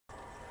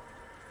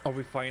Are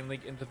we finally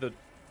into the...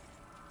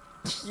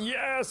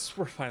 Yes!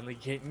 We're finally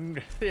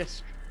getting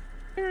this.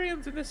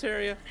 Arians in this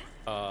area.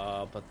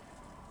 But...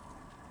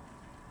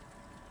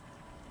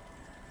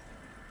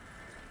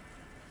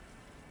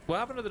 What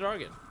happened to the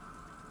Dargan?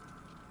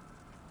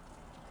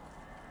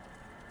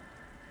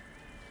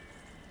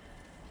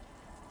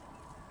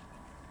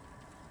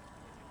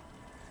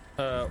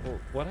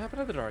 What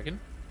happened to the Dargan?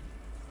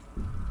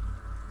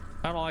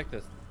 I don't like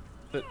this.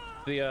 The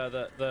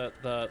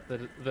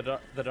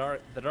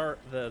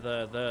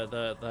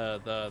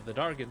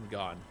Dargan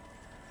gone.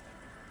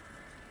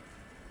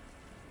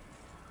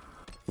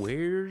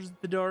 Where's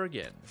the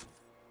Dargan?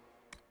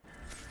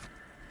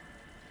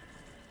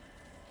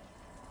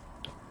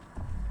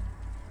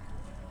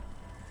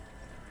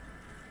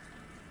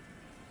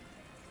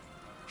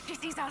 He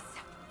sees us.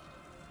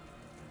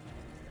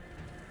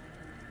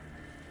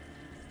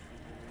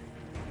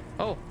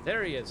 Oh,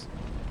 there he is.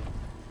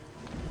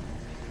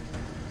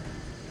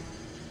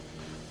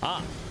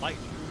 Ah, light.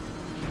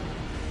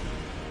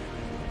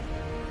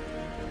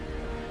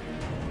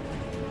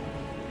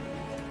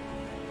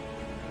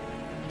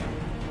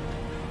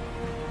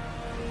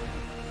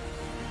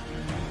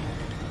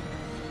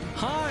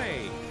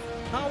 Hi!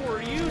 How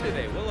are you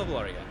today? What level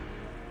are you?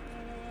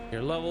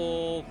 You're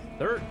level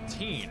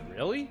 13,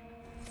 really?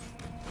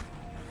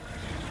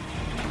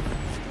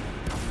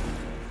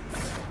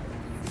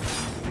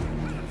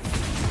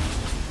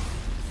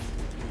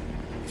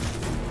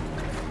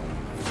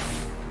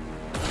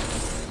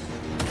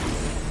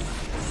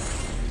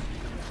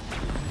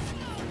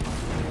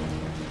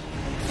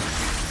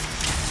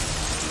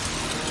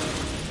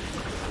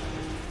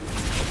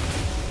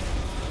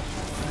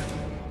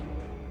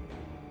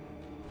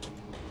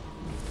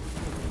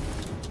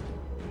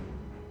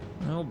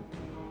 Oh,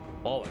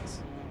 bollocks.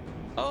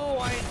 Oh,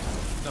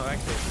 no,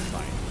 actually, it's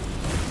fine.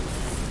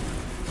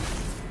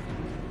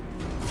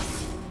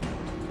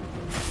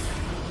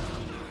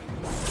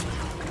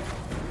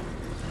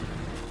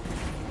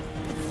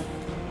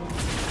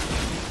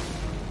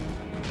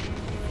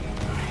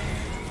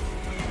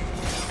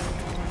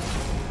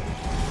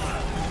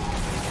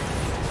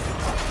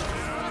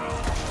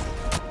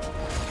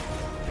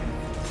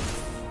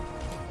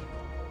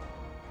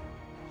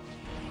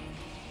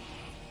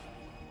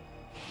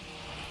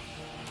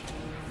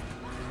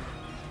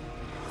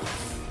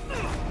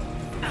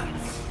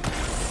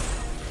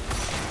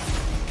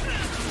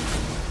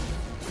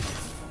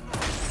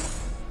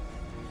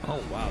 Oh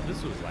wow,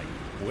 this was like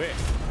quick.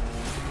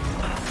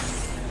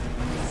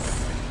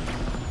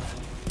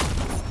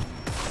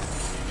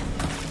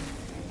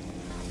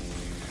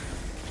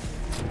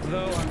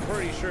 Though I'm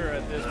pretty sure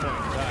at this point in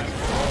time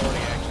we've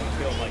already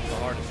actually killed like the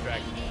hardest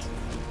dragons.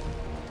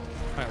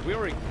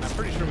 Alright, I'm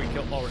pretty sure we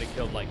already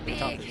killed like the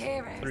toughest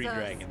 3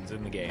 dragons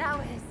in the game.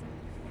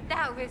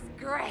 That was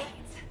great.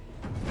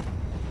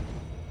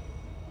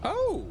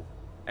 Oh!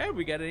 And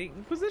we got an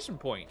Inquisition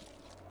point.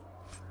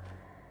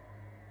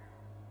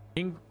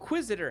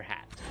 Inquisitor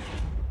hat.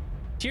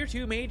 Tier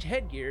 2 mage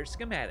headgear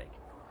schematic.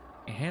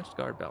 Enhanced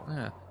guard belt.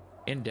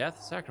 In death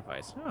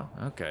sacrifice. Oh,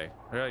 okay.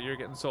 Well, you're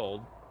getting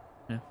sold.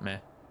 Meh.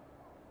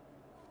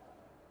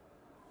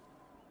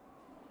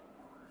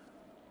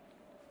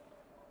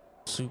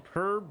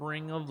 Superb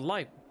ring of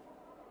life.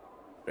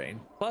 Drain.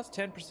 Plus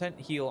 10%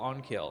 heal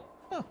on kill.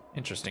 Oh,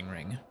 interesting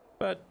ring.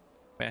 But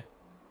meh.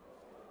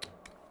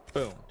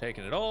 Boom.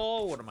 Taking it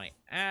all. What am I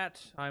at?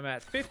 I'm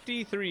at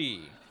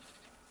 53.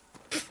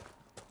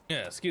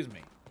 Yeah, excuse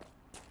me.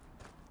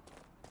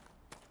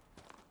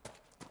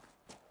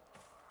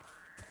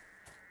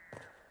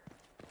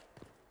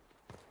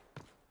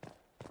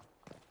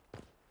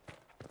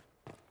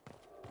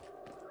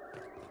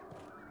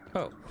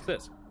 Oh, what's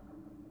this?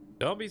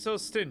 Don't be so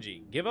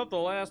stingy. Give up the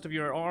last of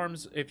your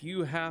arms if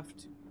you have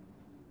to.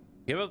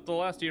 Give up the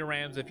last of your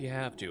rams if you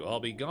have to.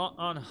 I'll be gone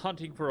on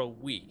hunting for a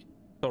week.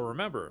 So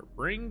remember,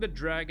 bring the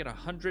dragon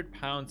 100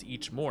 pounds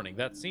each morning.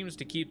 That seems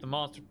to keep the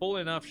monster full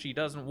enough she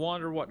doesn't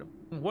wonder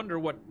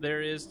what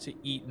there is to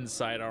eat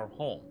inside our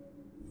home.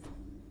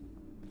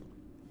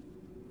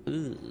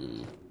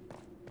 Ugh.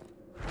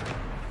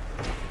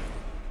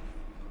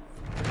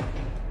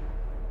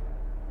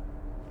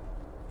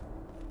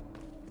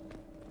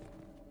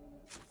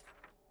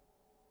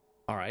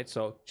 All right,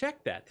 so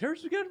check that.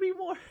 There's gonna be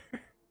more.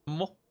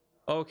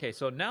 Okay,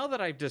 so now that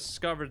I've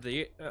discovered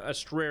the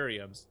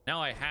astrariums,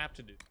 now I have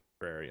to do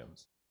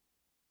astrariums.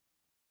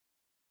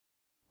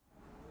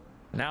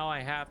 Now I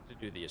have to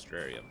do the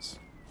astrariums.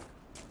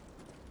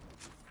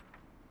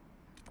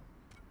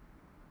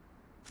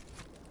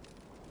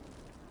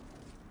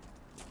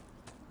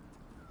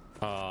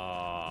 Do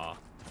I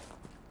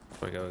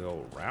gotta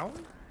go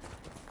around?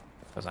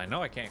 Because I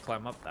know I can't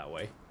climb up that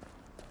way.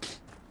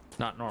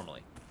 Not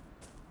normally.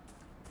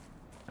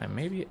 And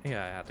maybe,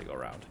 yeah, I have to go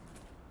around.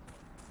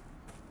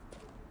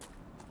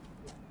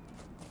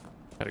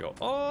 Gotta go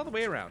all the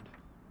way around.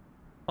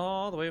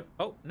 All the way.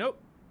 Oh,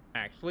 nope.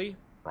 Actually,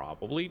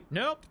 probably.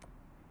 Nope.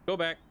 Go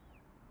back.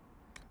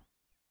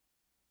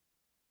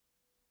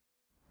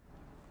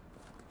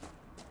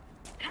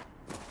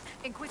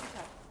 Inquisitor.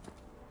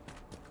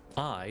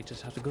 I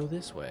just have to go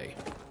this way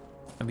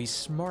and be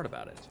smart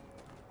about it.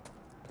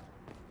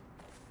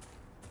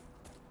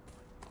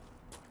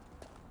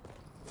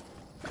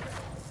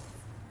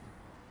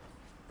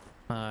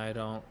 I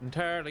don't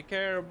entirely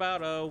care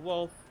about a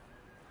wolf.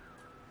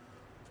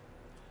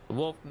 The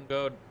wolf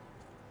can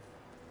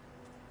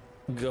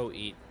go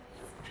eat.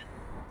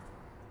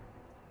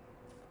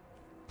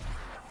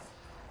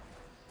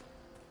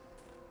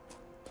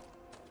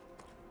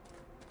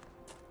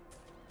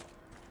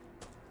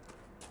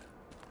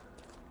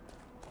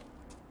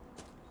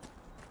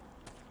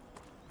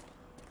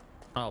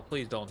 Oh,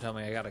 please don't tell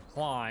me I gotta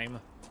climb.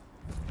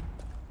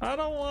 I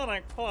don't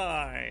wanna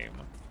climb.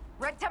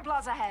 Red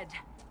Templars ahead.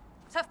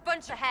 Tough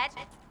bunch ahead,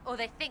 or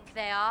they think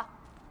they are.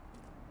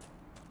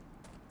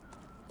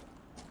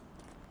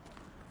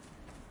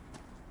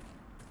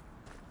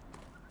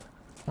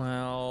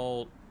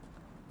 Well,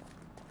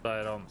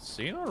 I don't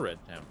see no Red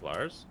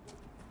Templars.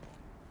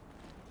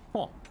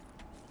 Huh.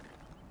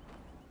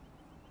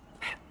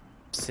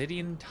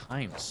 Obsidian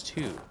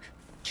 ×2.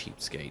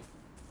 Cheapskate.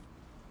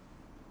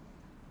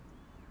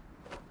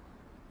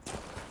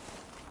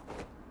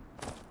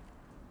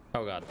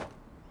 Oh god.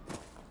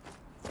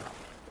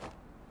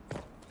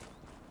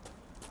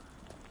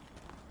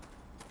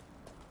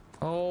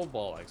 Oh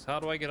bollocks, how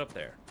do I get up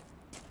there?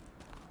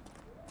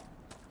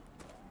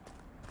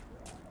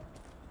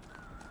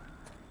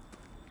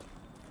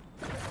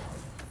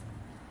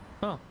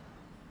 Oh.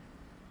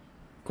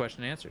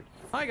 Question answered.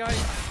 Hi guys.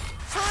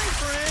 Hi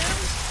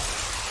friends.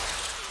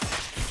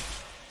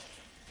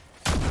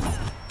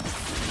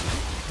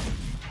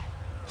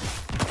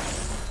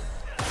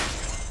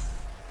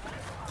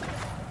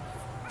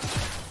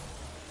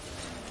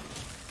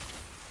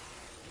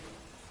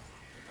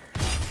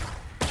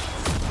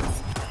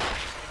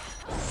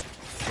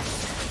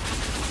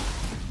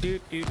 Do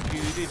do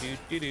do do do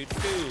do do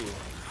do.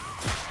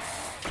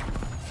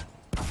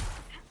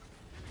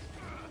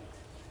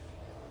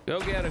 Go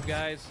get him,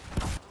 guys.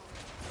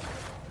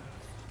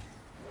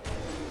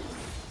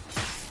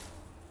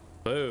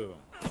 Boom.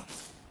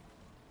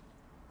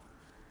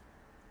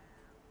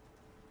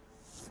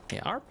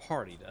 Yeah, our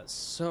party does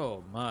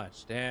so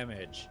much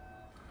damage.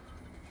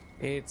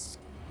 It's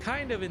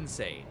kind of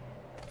insane.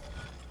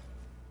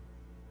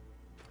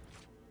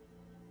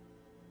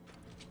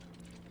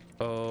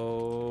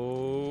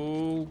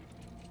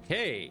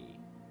 Okay.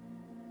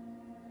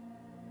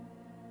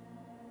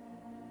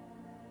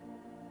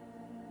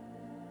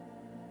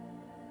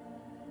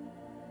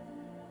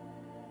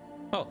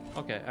 Oh,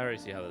 okay. I already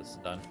see how this is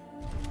done.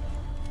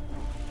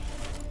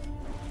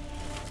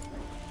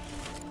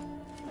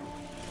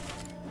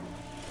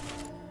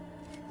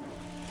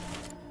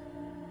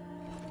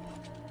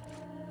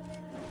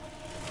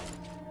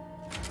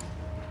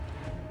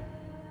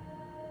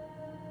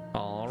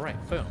 All right,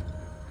 boom.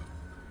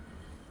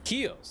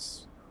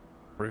 Chaos,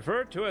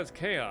 referred to as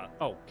chaos.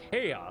 Oh,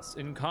 chaos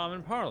in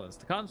common parlance.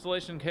 The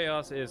constellation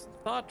Chaos is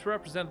thought to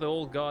represent the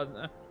old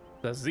god,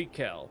 the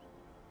Zekel.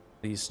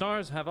 These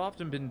stars have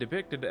often been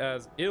depicted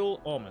as ill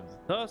omens.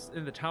 Thus,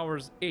 in the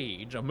Tower's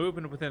age, a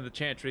movement within the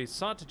Chantry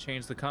sought to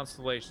change the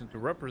constellation to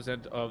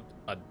represent a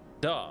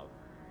dove.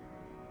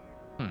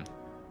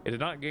 It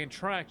did not gain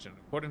traction.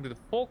 According to the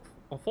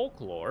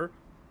folklore,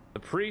 the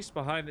priest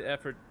behind the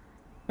effort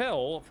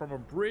fell from a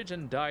bridge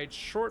and died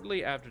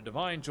shortly after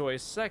Divine Joy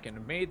II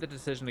made the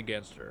decision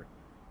against her.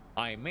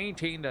 I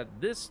maintain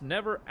that this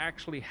never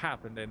actually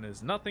happened and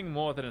is nothing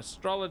more than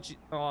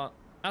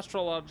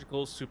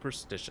astrological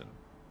superstition.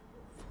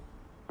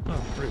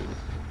 Oh, rude.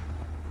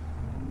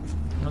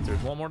 Oh,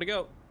 there's one more to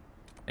go.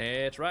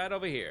 It's right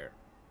over here.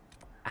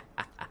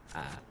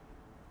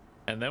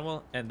 and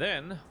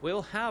then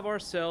we'll have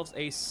ourselves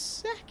a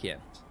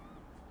second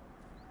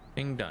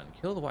thing done.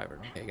 Kill the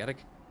wyvern. Okay,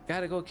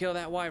 gotta go kill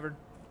that wyvern.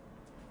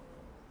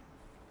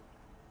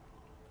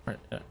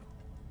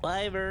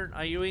 Wyvern,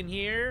 are you in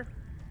here?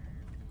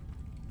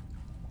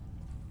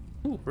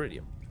 Ooh,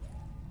 Viridium.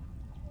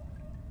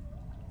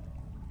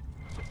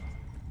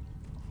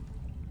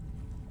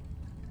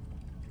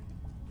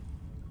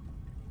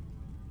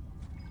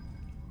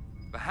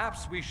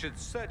 Perhaps we should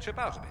search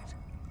about a bit.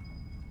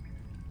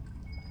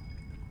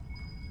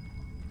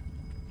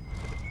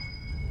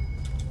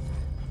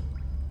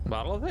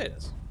 Bottle of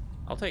Vedas.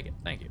 I'll take it.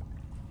 Thank you.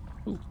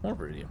 Ooh, more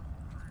Viridium.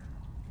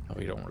 Oh,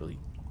 we don't really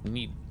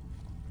need...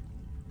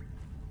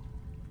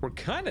 We're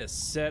kind of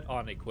set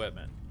on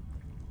equipment.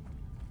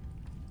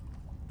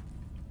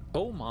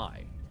 Oh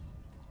my.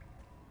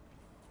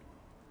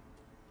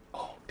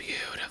 Oh,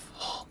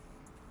 beautiful.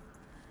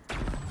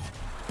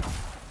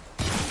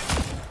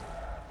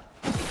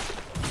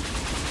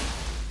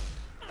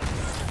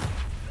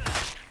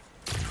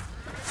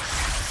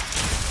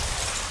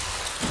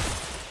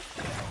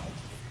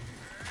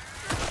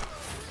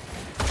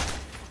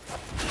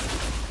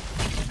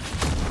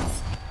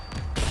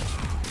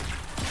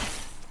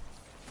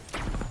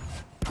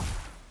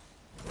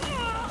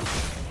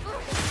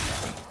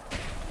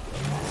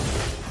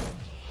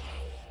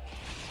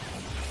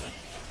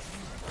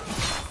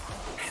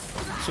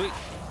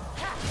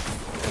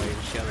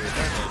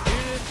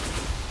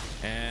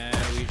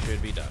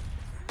 should be done.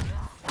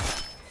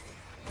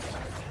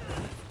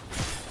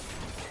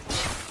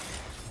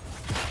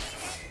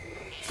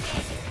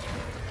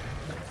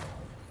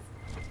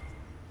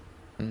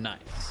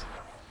 Nice.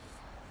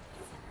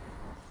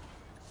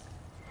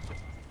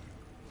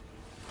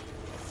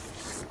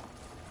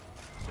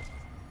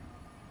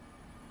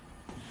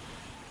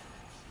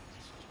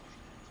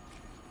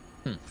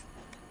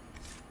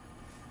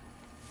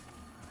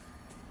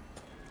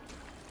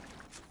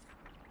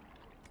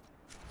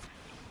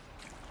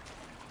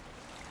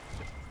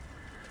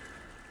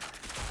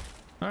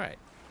 All right.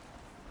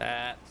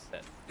 That's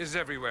it. Is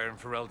everywhere in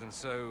Ferelden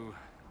so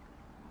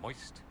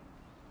moist?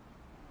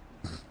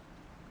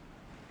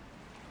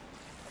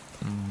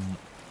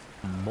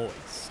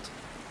 Moist.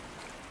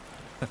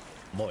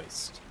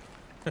 Moist.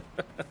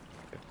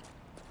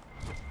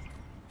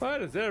 Why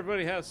does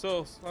everybody have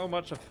so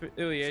much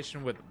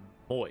affiliation with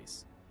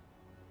moist?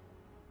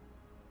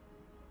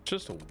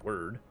 Just a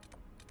word.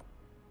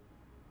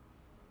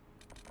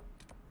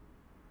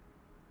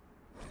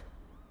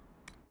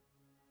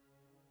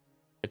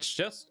 It's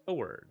just a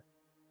word.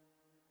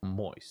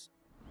 Moist.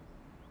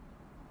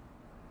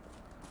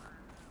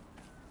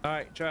 All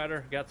right,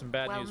 Trotter, got some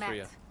bad news for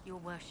you. Your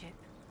worship.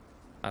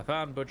 I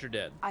found Butcher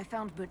dead. I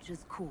found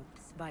Butcher's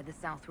corpse by the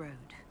South Road.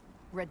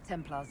 Red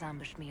Templars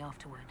ambushed me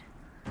afterward.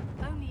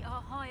 Only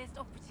our highest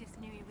operatives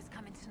knew he was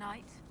coming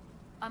tonight.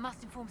 I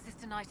must inform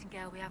Sister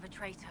Nightingale we have a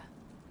traitor.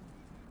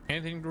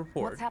 Anything to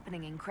report? What's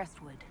happening in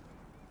Crestwood?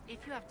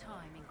 If you have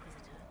time,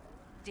 Inquisitor,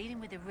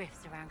 dealing with the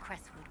rifts around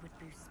Crestwood would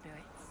boost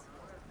spirits.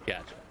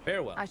 Gotcha.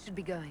 Farewell. I should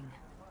be going.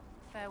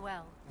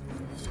 Farewell.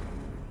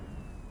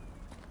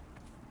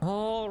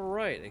 All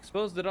right.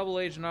 Expose the double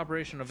agent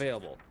operation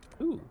available.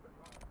 Ooh.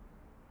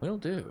 Will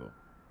do.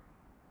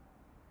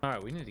 All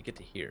right. We need to get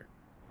to here.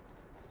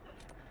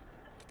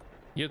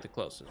 You're the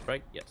closest,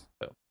 right? Yes.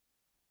 So.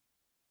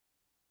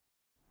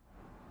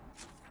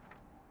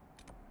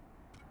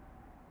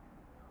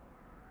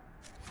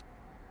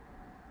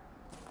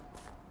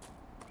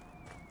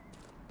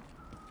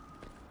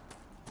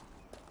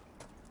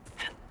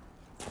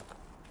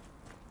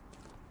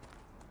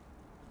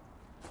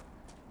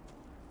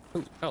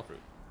 Ooh, health root.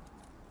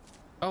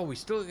 Oh, I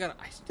still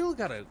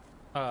gotta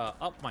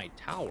up my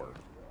tower.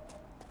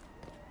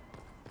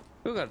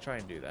 Still gotta try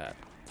and do that.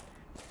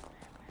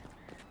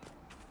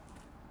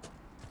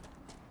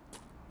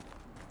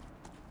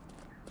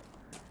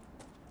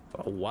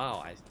 Oh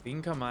wow, I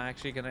think I'm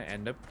actually gonna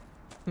end up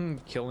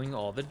killing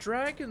all the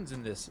dragons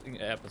in this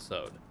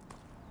episode.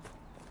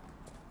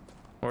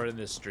 Or in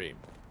this stream.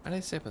 Why did I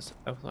say episode?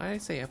 Why did I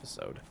say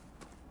episode?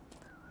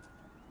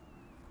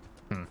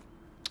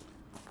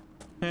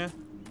 Yeah.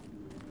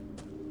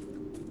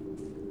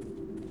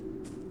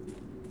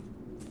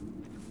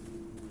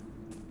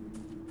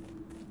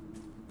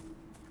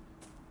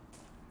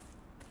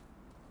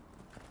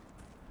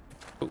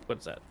 Oh,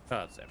 what's that? Oh,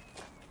 that's it.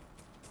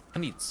 I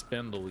need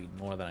spindleweed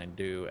more than I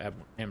do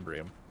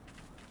embryo.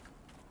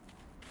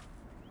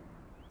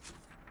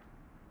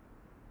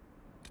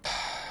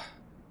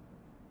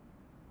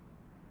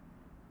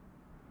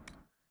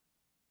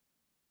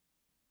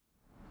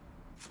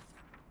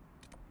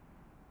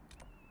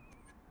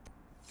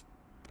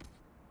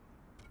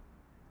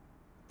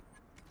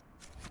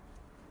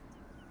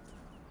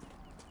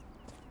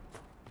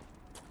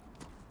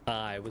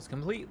 I was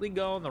completely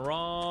going the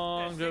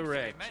wrong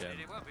direction.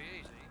 It won't be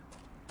easy.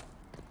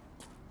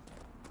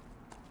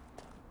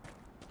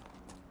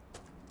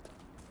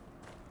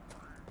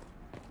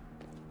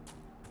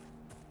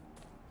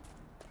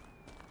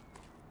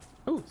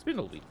 Oh,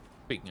 spindleweed.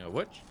 Speaking of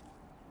which.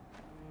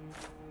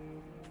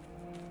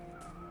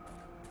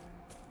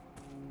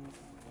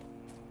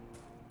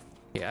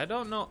 Yeah, I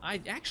don't know.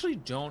 I actually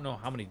don't know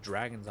how many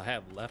dragons I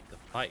have left to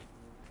fight.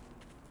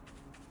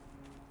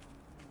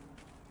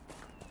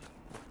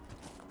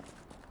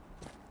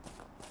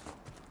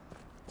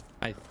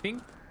 I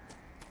think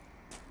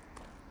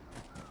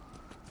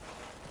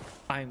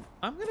I'm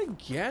gonna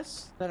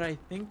guess that I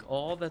think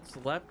all that's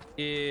left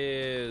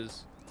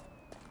is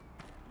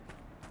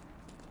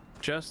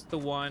just the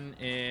one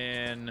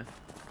in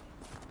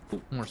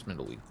more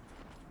spindleweed.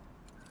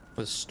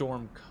 The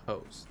Storm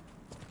Coast.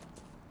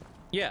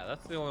 Yeah,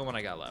 that's the only one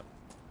I got left.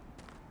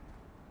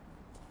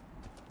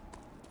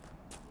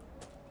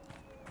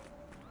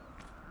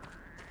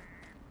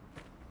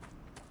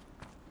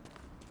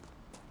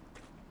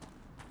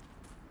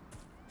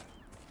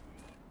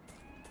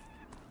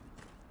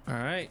 All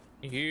right,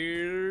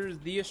 here's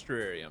the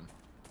Astrarium.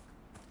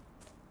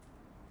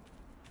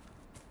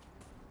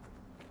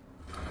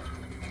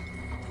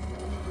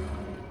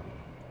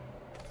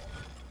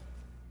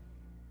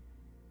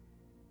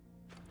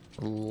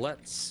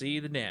 Let's see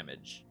the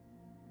damage.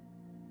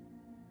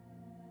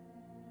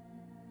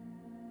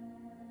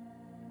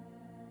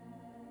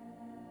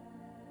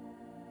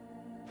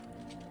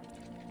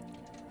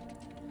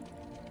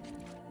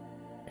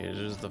 It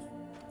is the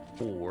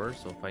 4,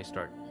 so if I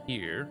start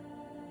here.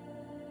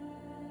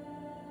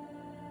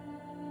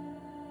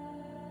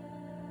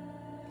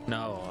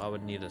 No, I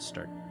would need to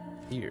start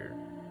here.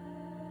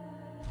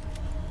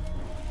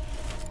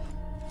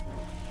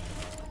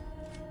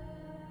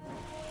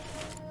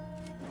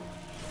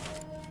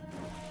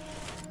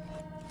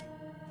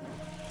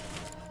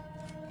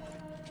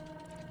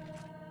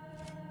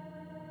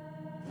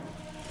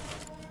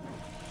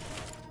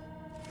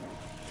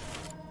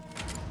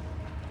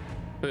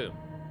 Boom.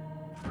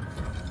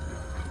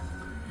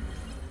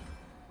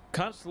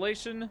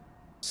 Constellation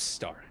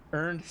Star.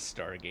 Earned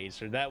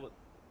Stargazer. That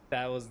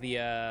was the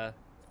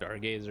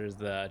Stargazer's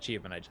the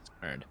achievement I just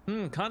earned.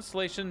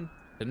 Constellation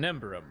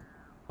Tenebrium.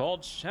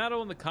 Called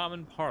Shadow in the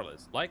common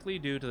parlance, likely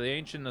due to the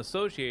ancient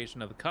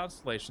association of the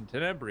constellation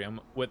Tenebrium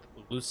with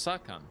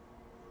Lusacan,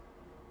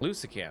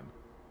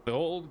 the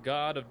old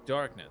god of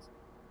darkness.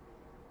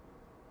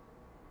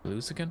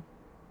 Lusacan?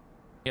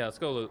 Yeah, let's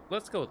go with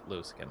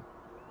Lusacan.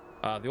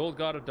 The old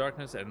god of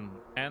darkness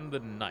and the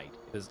night.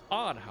 It is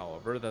odd,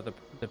 however, that the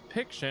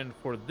depiction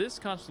for this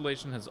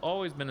constellation has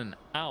always been an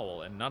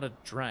owl and not a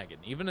dragon.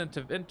 Even in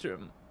Tevinter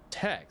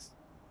text,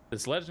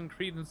 this legend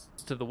credence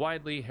to the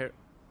widely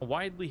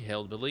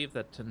held belief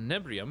that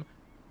Tenebrium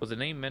was a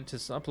name meant to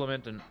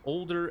supplement an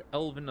older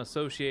elven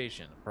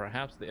association,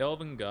 perhaps the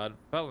elven god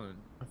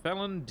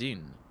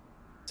Felundin,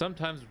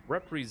 sometimes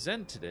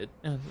represented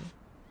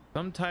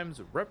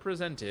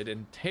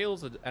in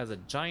tales as a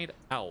giant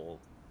owl.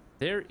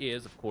 There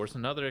is, of course,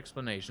 another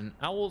explanation.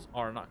 Owls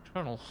are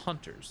nocturnal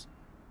hunters,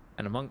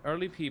 and among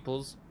early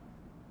peoples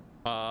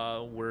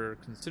were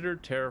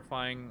considered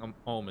terrifying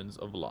omens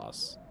of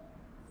loss.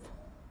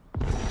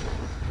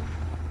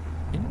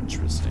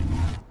 Interesting.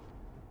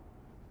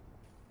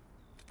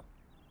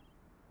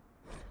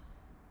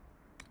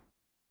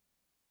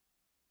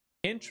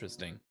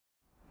 Interesting.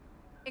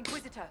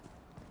 Inquisitor.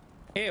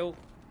 Ew.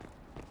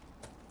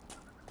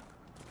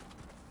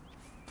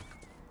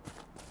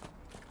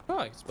 Oh,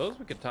 I suppose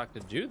we could talk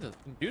to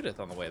Judith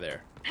on the way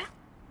there.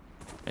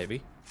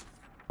 Maybe.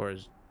 Or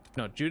is...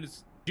 No,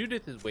 Judith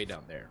is way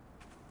down there.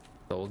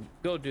 So we'll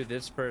go do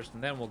this first,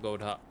 and then we'll go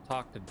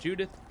talk to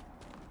Judith.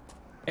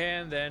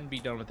 And then be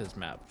done with this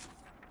map.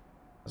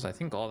 Because I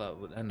think all that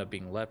would end up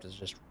being left is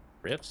just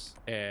rifts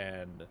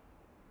and...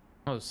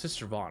 Oh,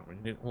 Sister Vaughn.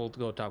 We'll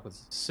go talk with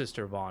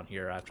Sister Vaughn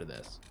here after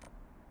this.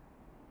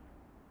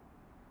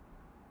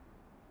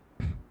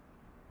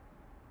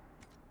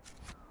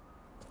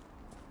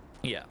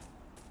 Yeah.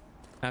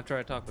 After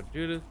I talk with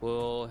Judith,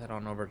 we'll head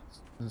on over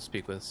and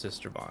speak with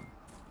Sister Vaughn.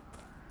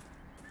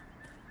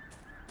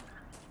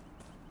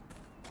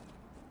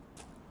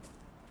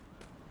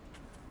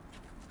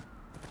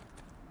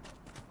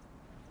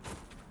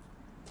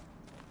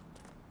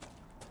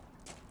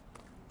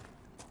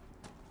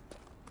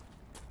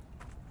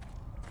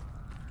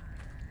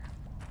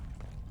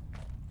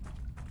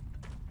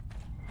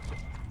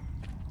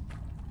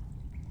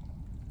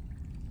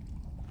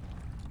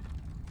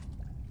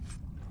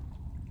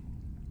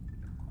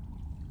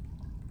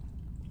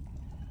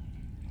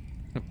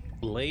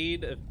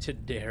 Blade of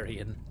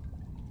Tidarian.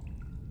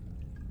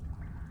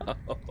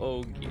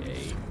 Oh,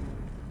 yay.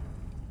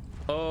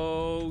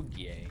 Oh,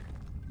 yay.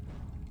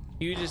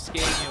 You just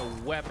gave me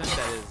a weapon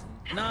that is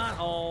not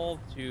all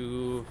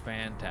too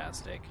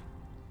fantastic.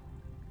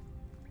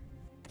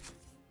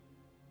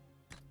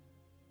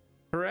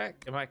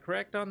 Correct? Am I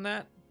correct on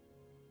that?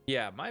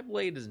 Yeah, my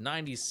blade is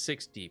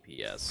 96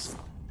 DPS.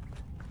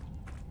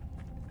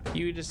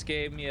 You just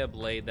gave me a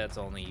blade that's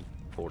only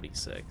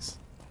 46.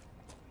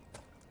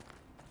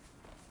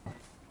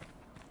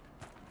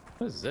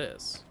 What is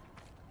this?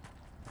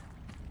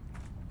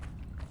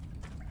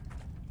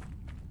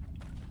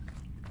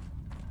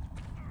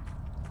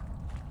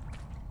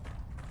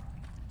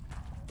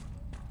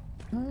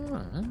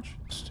 Oh,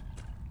 interesting.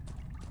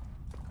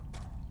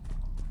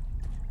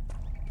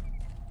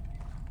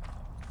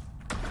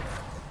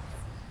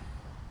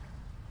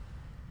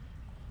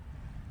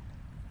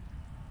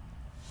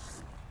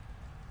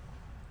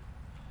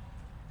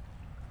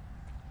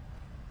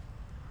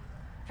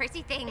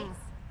 Pretty things.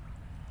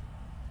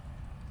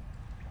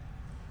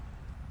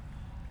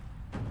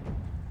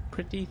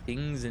 Pretty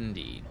things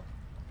indeed.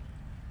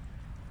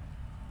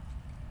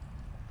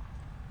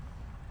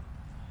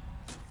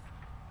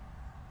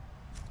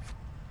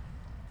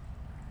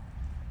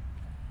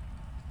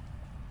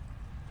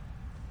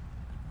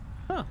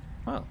 Huh.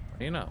 Well, what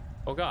do you know?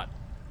 Oh God.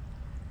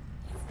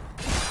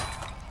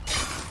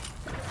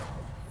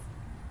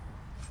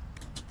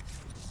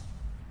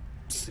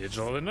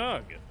 Sigil the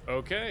nugget.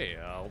 Okay,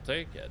 I'll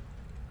take it.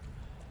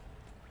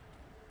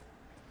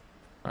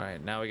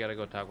 Alright, now we gotta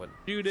go talk with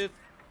Judith.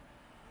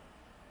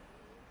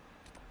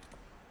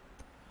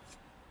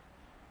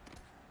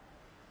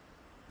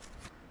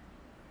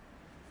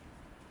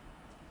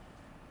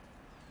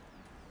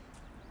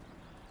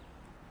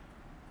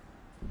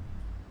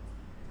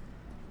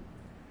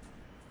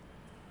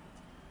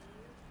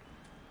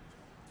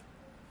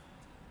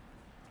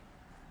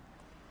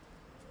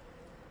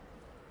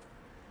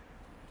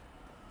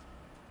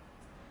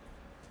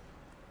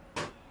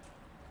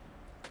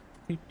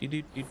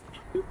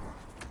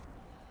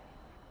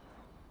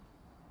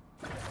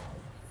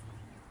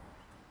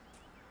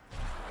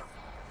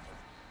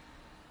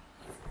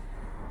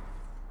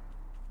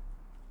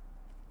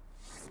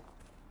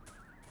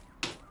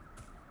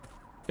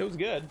 It was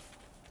good.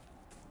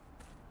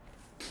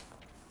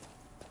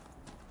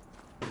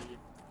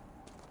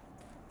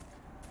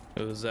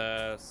 It was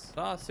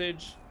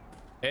sausage,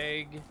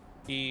 egg,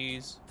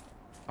 cheese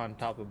on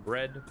top of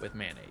bread with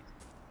mayonnaise.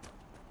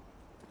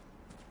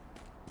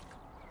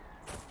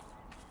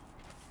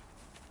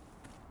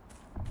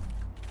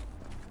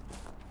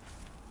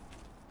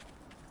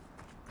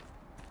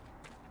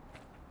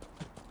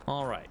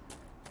 All right.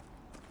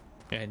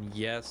 And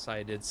yes,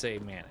 I did say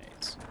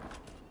mayonnaise.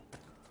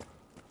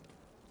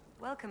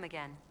 Welcome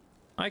again.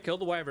 I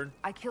killed the wyvern.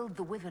 I killed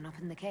the wyvern up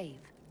in the cave.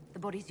 The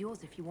body's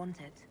yours if you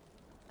want it.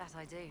 That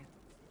I do.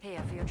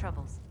 Here for your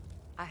troubles.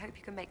 I hope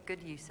you can make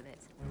good use of it.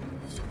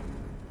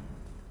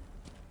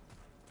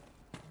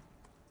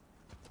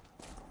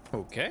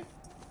 Okay.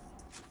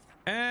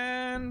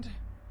 And...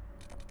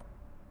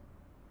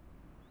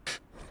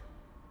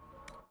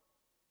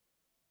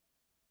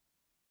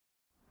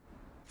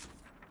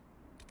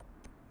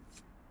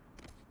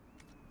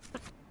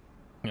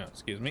 no,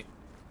 excuse me.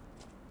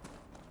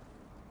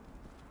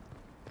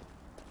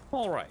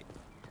 All right.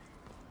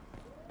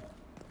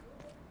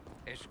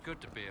 It's good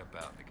to be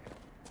about again.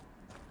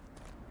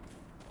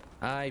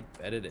 I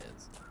bet it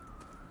is.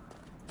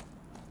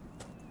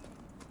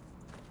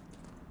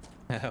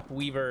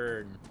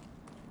 Wyvern.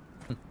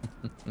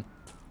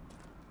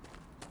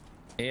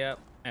 Yep,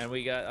 and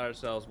we got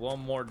ourselves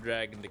one more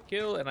dragon to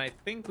kill, and I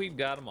think we've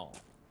got them all.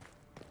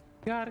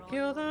 Gotta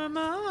kill them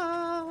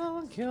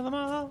all, kill them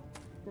all.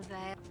 The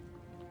veil.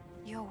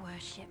 Your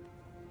worship.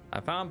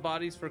 I found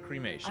bodies for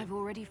cremation. I've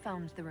already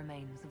found the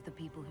remains of the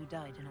people who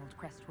died in Old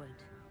Crestwood.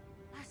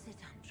 Blessed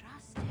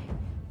Andraste.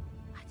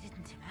 I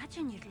didn't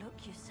imagine you'd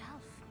look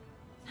yourself.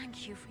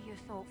 Thank you for your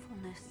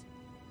thoughtfulness.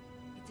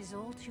 It is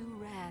all too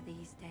rare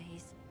these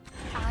days.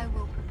 I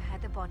will prepare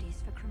the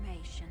bodies for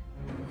cremation.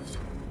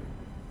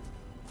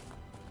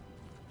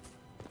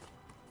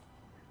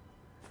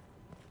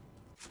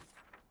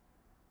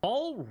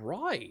 All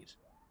right.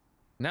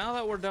 Now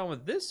that we're done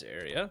with this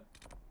area,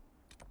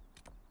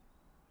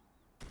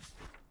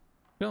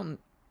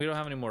 we don't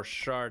have any more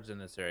shards in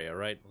this area,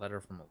 right? Letter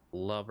from a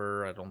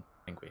lover. I don't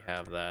think we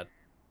have that.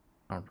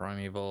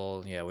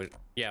 Primeval.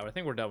 Yeah, I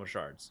think we're done with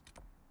shards.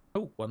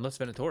 Oh, one less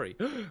Venatori.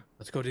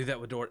 Let's go do that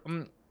with Dort.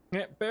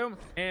 Yeah, boom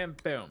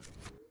and boom.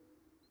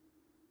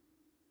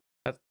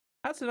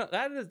 That's enough.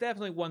 That is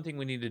definitely one thing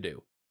we need to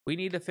do. We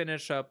need to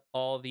finish up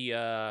all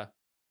the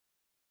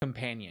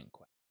companion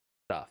quest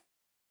stuff,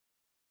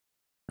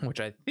 which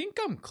I think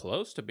I'm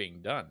close to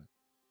being done.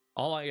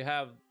 All I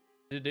have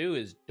to do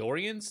is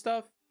Dorian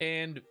stuff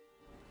and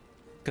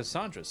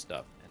Cassandra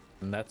stuff,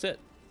 and that's it.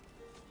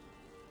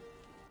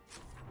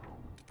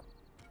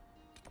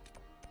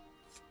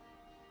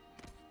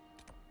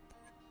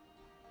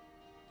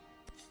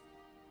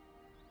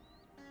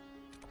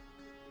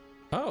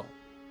 Oh,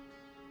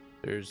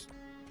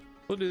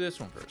 we'll do this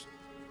one first.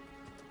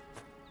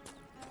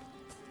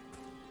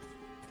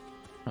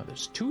 Oh,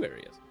 there's two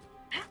areas.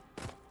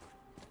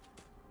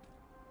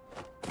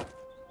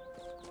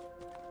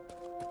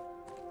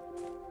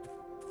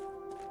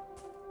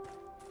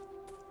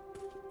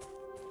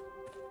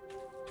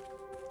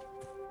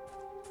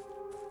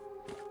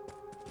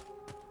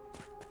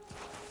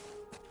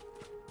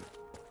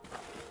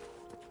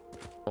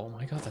 Oh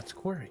my god, that's a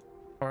quarry.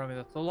 Or I mean,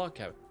 that's a log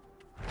cabin.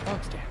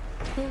 Log stand.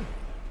 Oh.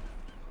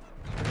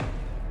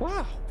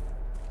 Wow.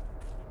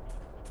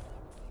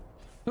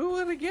 Who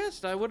would have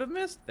guessed I would have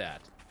missed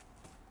that?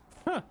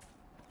 Huh.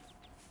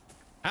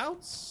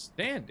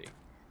 Outstanding.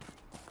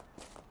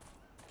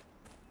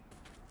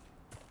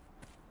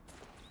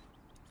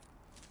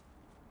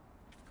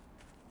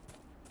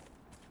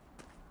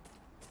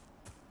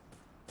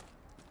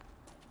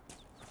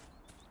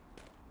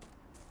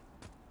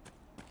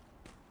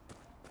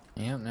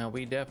 Yeah, now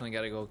we definitely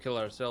got to go kill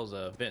ourselves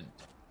a vent.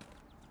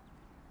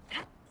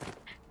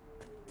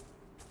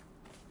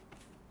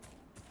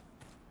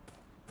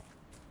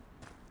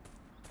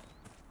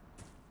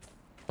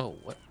 Oh,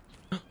 what?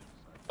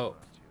 Oh.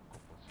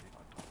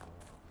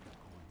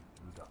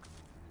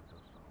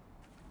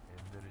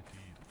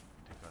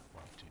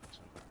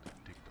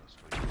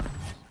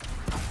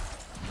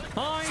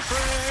 Hi,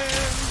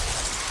 friends!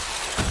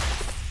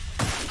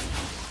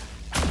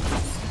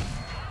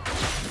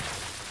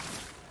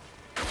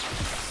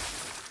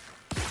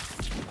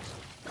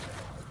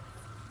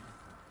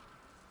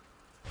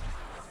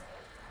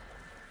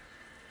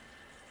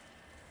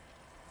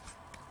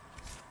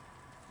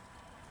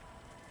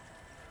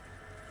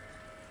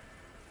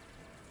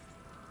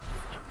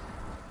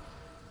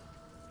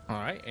 All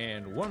right,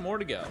 and one more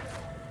to go.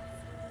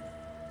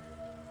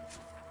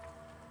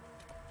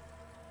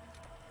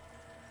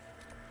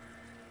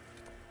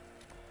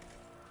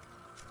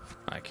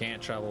 I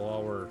can't travel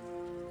while we're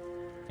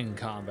in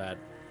combat.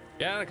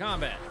 Get out of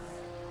combat.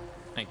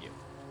 Thank you.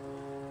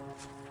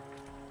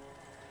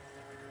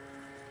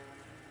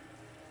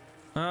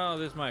 Oh,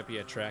 this might be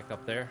a track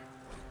up there.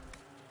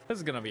 This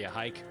is gonna be a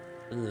hike.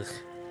 Ugh.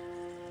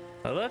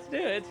 Well, let's do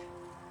it.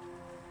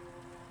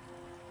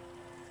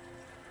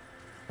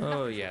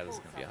 Oh yeah, this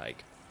is gonna be a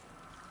hike.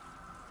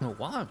 Oh,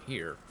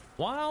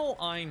 while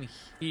I'm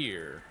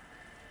here,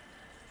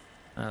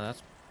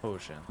 that's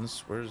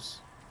potions.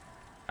 Where's?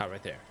 Oh,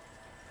 right there.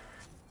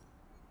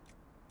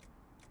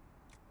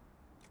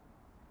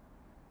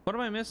 What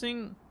am I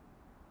missing?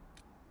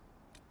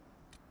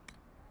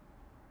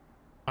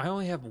 I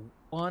only have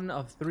one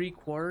of 3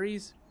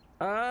 quarries.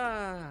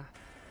 Ah!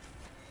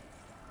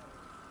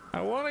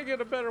 I want to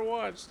get a better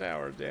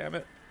watchtower. Damn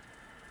it!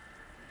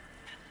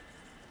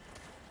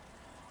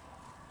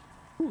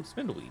 Ooh,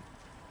 spindleweed.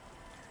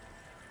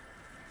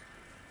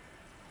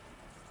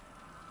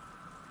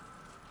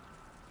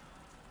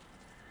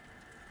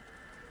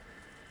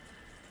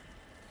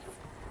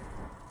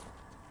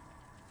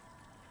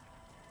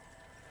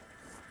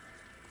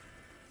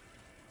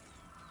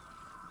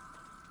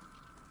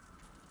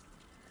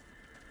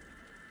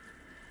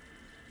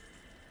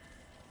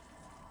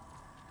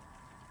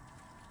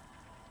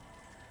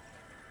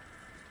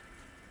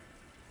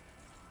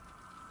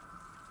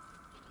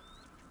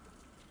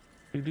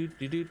 Do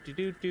do do do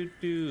do do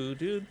do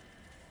do.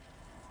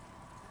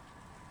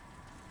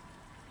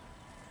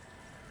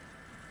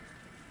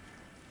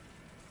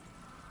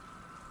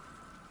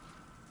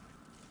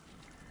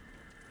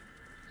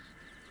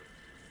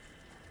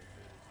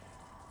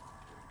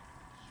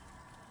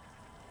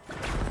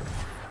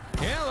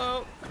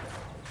 Hello.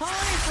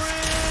 Hi,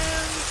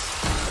 friends.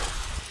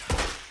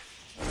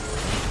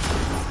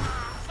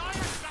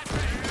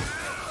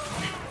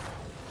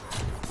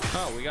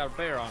 Oh, we got a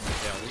bear on the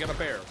tail. We got a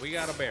bear. We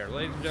got a bear.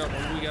 Ladies and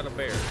gentlemen, we got a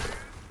bear.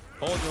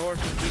 Hold your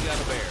horses. We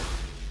got a bear.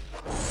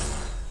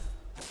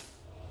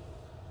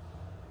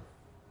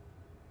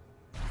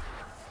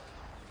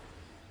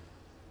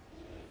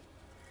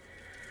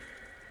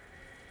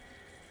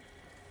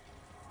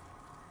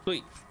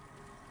 Sweet.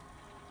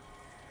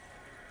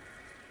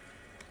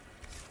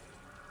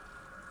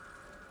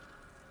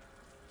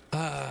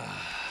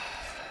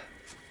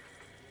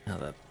 Now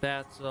that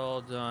that's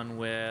all done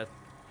with.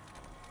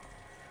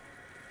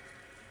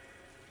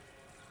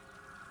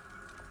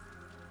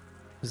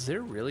 Is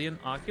there really an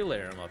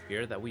ocularium up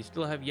here that we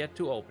still have yet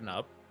to open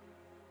up?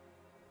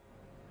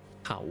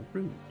 How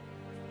rude.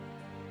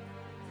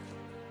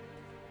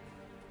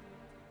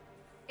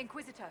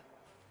 Inquisitor.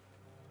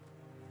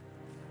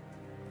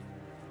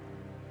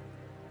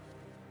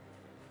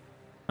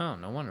 Oh,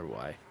 no wonder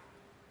why.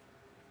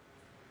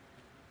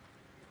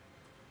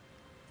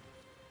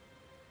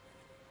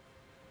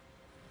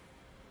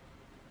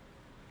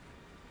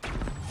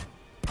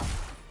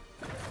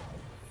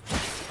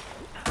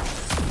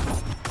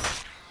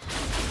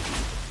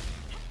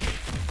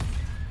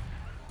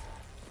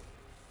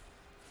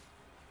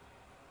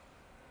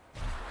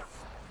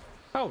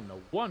 Oh,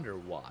 no wonder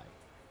why.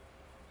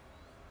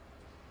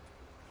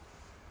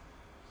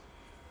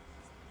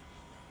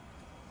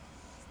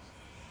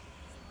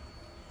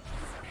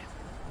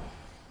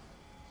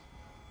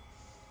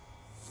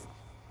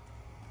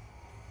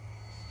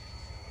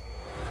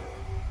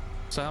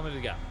 So how many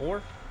we got?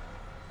 4?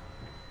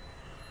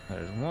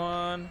 There's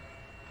 1,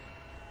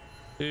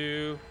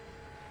 2,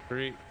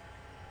 3,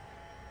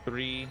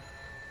 3.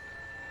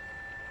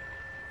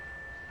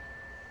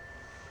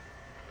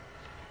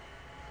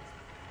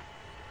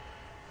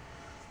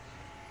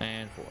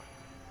 And 4.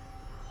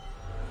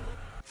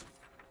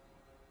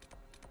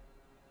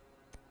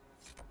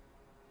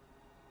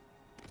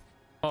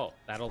 Oh,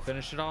 that'll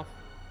finish it off.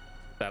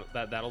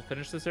 That'll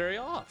finish this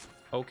area off.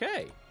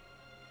 Okay.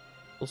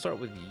 We'll start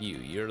with you.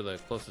 You're the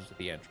closest to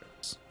the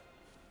entrance.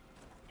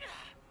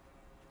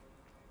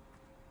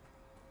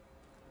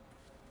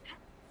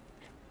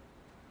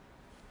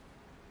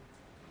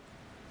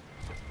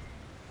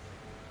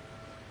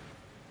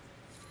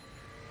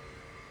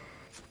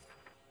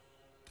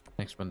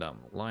 Next one down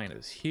the line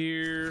is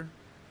here.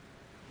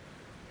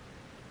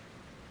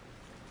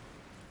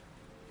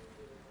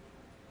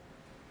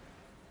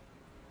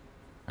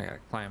 I gotta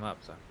climb up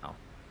somehow.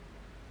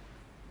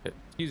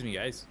 Excuse me,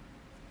 guys.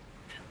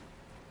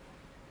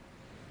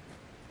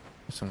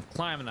 There's some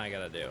climbing I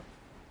gotta do.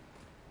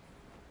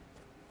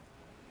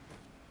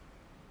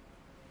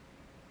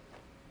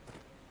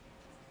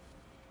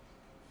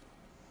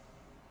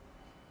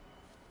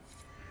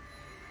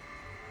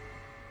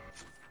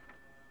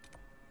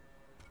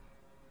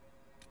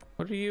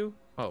 What are you?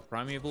 Oh,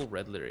 primeval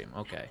red lyrium.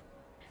 Okay.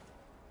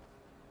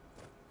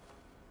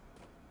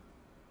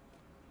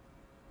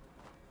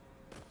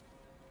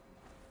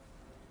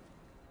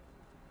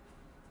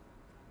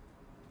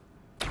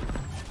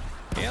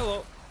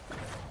 Hello.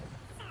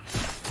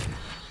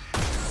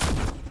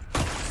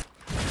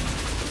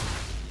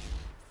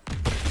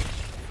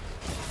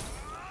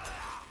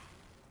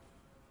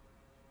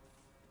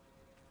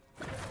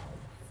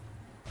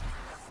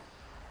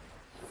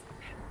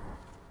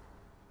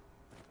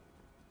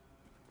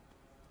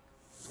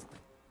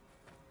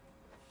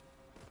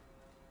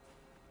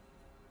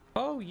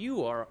 Oh,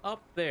 you are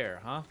up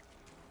there, huh?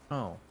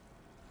 Oh.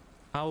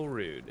 How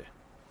rude.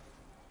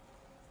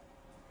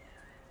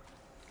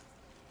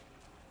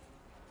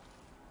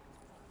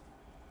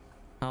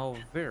 How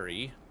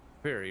very,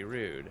 very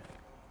rude.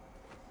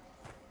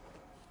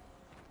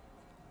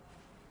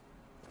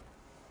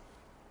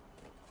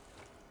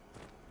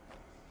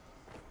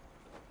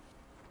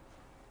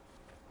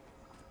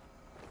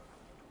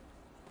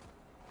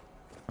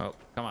 Oh,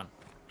 come on.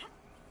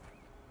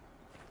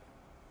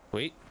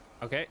 Wait.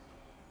 Okay.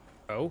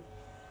 Oh.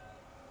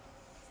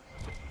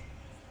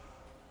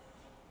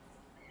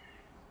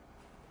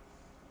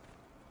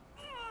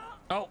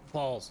 Oh,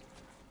 balls.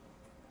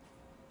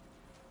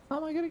 How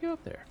am I gonna get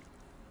up there?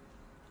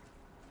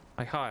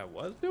 Like how I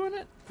was doing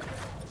it?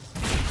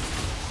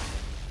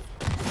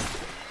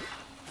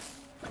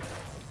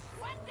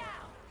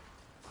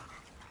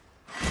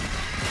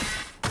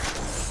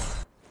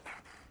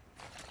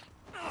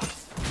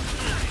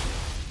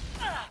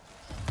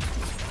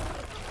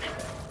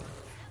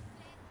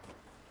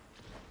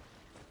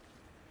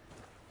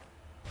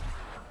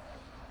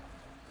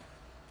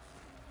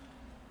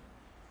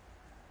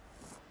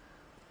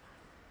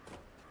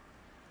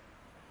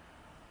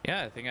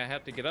 Yeah, I think I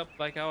have to get up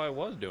like how I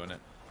was doing it.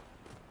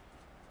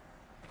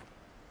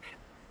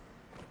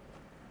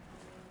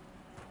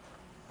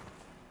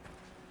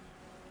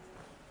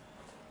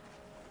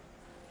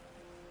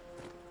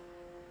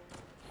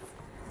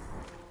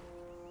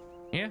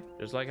 Yeah,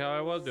 just like how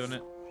I was doing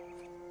it.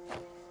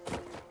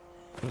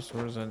 This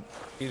was an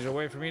easier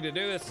way for me to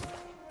do this.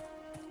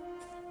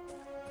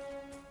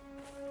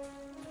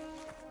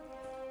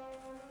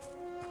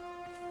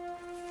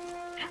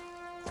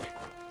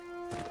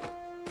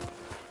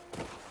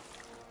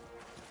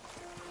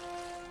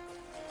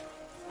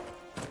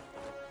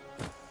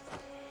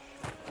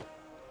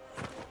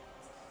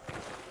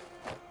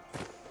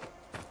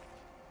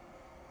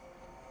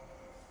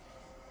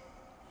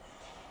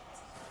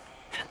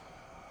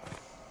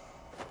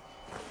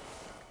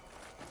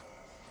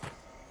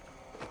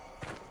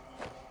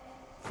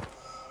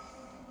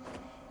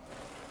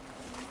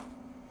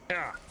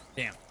 Ah,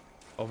 damn.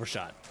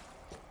 Overshot.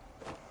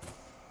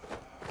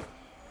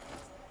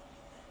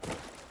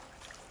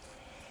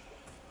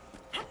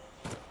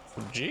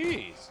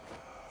 Jeez.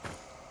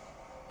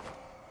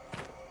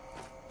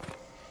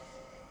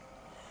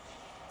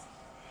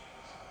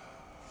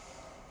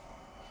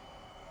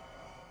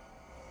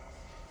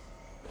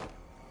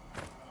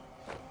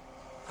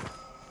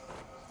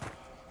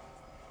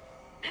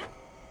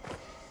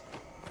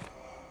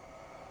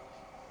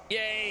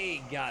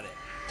 Yay, got it.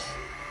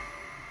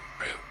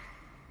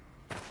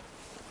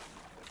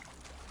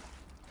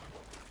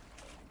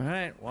 All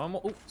right, one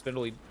more. Ooh,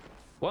 spindle lead.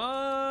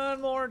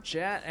 One more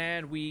chat,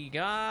 and we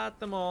got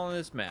them all on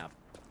this map.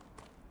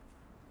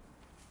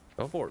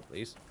 Go forward,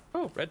 please.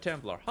 Oh, Red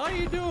Templar. How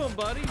you doing,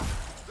 buddy?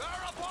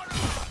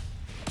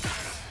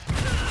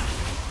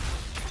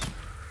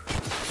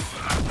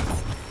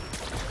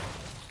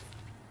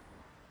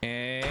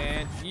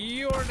 And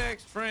your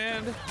next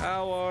friend.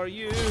 How are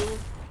you?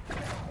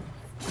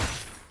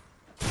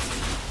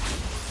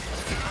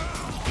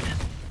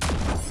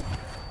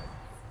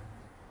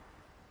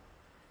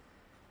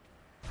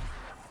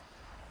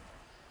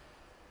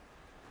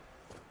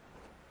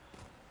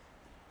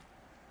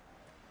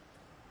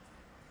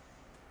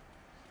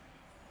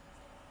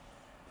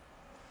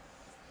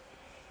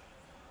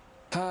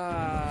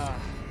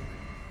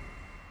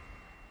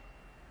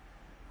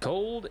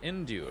 Cold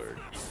endured.